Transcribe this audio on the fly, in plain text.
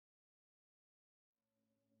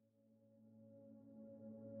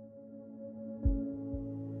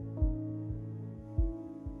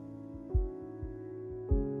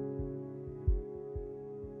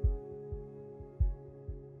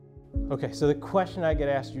Okay, so the question I get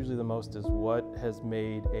asked usually the most is what has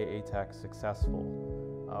made AA Tech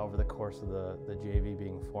successful over the course of the JV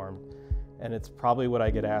being formed? And it's probably what I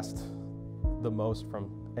get asked the most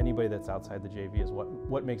from anybody that's outside the JV is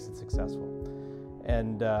what makes it successful.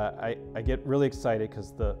 And I get really excited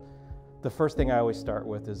because the first thing I always start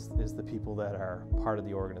with is the people that are part of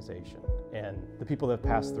the organization and the people that have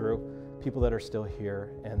passed through, people that are still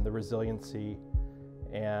here, and the resiliency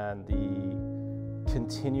and the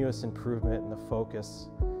continuous improvement and the focus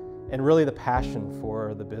and really the passion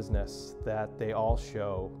for the business that they all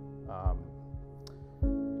show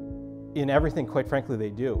in everything, quite frankly, they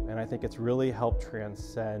do. And I think it's really helped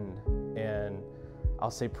transcend and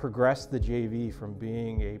I'll say progress the JV from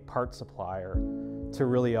being a part supplier to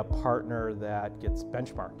really a partner that gets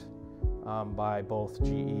benchmarked by both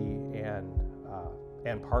GE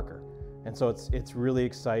and Parker. And so it's really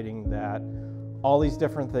exciting that all these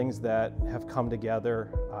different things that have come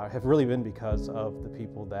together have really been because of the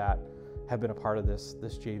people that have been a part of this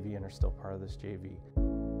JV and are still part of this JV.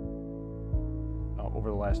 Over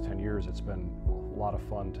the last 10 years, it's been a lot of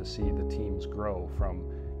fun to see the teams grow from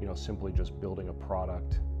simply just building a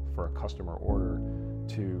product for a customer order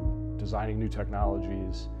to designing new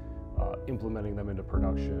technologies, implementing them into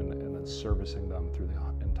production, and then servicing them through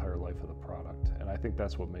the entire life of the product. And I think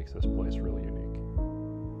that's what makes this place really unique.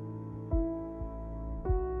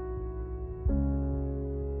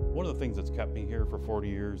 One of the things that's kept me here for 40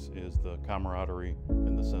 years is the camaraderie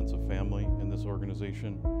and the sense of family in this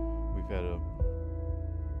organization. We've had a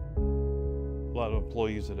lot of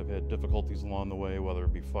employees that have had difficulties along the way, whether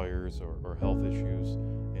it be fires or health issues,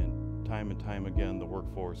 and time again the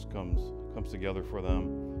workforce comes together for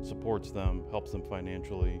them, supports them, helps them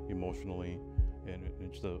financially, emotionally, and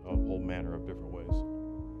it's a whole manner of different ways.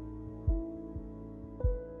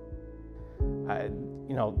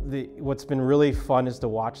 What's been really fun is to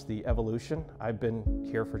watch the evolution. I've been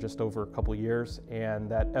here for just over a couple years, and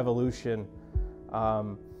that evolution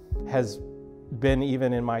has been,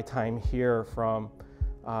 even in my time here, from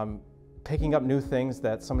picking up new things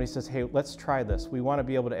that somebody says, hey, let's try this. We want to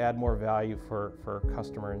be able to add more value for a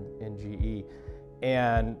customer in GE.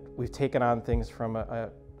 And we've taken on things from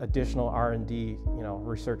additional R&D,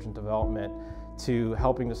 research and development, to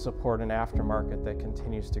helping to support an aftermarket that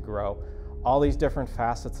continues to grow. All these different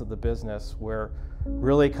facets of the business where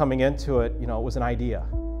really coming into it, it was an idea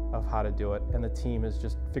of how to do it, and the team has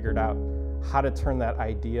just figured out how to turn that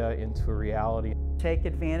idea into a reality. Take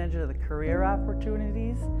advantage of the career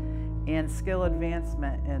opportunities and skill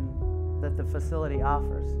advancement that the facility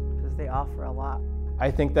offers, because they offer a lot. I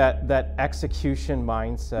think that execution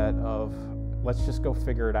mindset of let's just go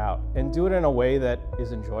figure it out and do it in a way that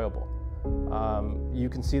is enjoyable. You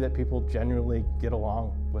can see that people genuinely get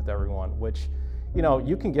along with everyone, which,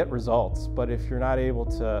 you can get results, but if you're not able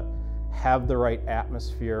to have the right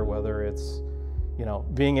atmosphere, whether it's,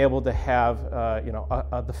 being able to have,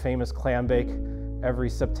 the famous clam bake every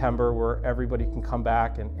September where everybody can come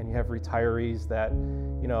back and you have retirees that,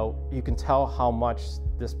 you can tell how much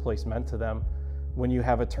this place meant to them when you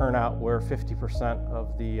have a turnout where 50%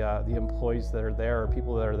 of the employees that are there, or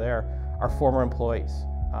people that are there, are former employees.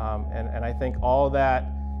 And I think all of that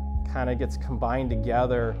kind of gets combined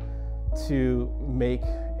together to make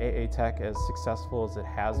AA Tech as successful as it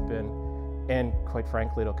has been, and quite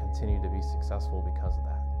frankly, it'll continue to be successful because of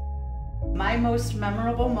that. My most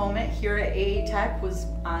memorable moment here at AA Tech was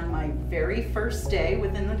on my very first day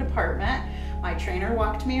within the department. My trainer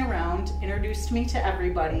walked me around, introduced me to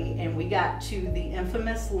everybody, and we got to the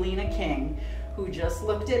infamous Lena King, who just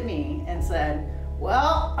looked at me and said,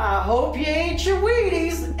 "Well, I hope you ate your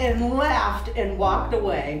Wheaties," and laughed and walked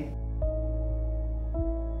away.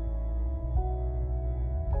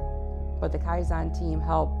 But the Kaizen team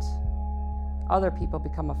helped other people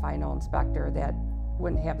become a final inspector that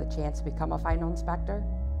wouldn't have the chance to become a final inspector.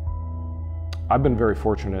 I've been very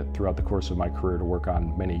fortunate throughout the course of my career to work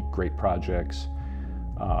on many great projects.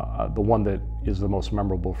 The one that is the most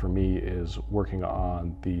memorable for me is working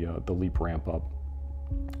on the LEAP ramp up.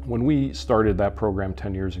 When we started that program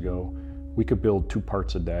 10 years ago, we could build 2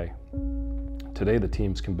 parts a day. Today the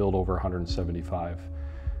teams can build over 175.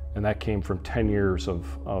 And that came from 10 years of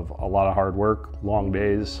a lot of hard work, long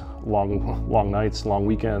days, long nights, long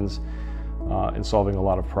weekends, and solving a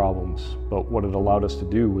lot of problems. But what it allowed us to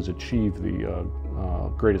do was achieve the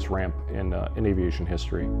greatest ramp in aviation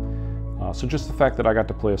history. So just the fact that I got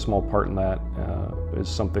to play a small part in that is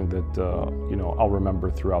something that I'll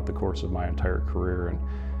remember throughout the course of my entire career,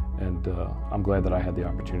 and I'm glad that I had the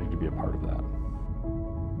opportunity to be a part of that.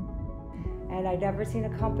 And I've never seen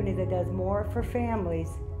a company that does more for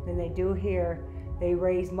families than they do here. They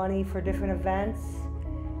raise money for different events,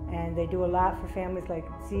 And they do a lot for families like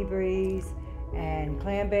sea breeze and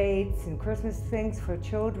clam baits and Christmas things for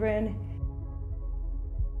children.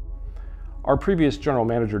 Our previous general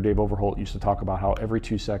manager, Dave Overholt, used to talk about how every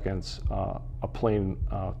 2 seconds a plane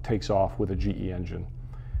takes off with a GE engine.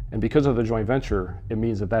 And because of the joint venture, it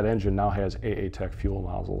means that that engine now has AA Tech fuel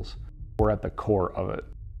nozzles. We're at the core of it.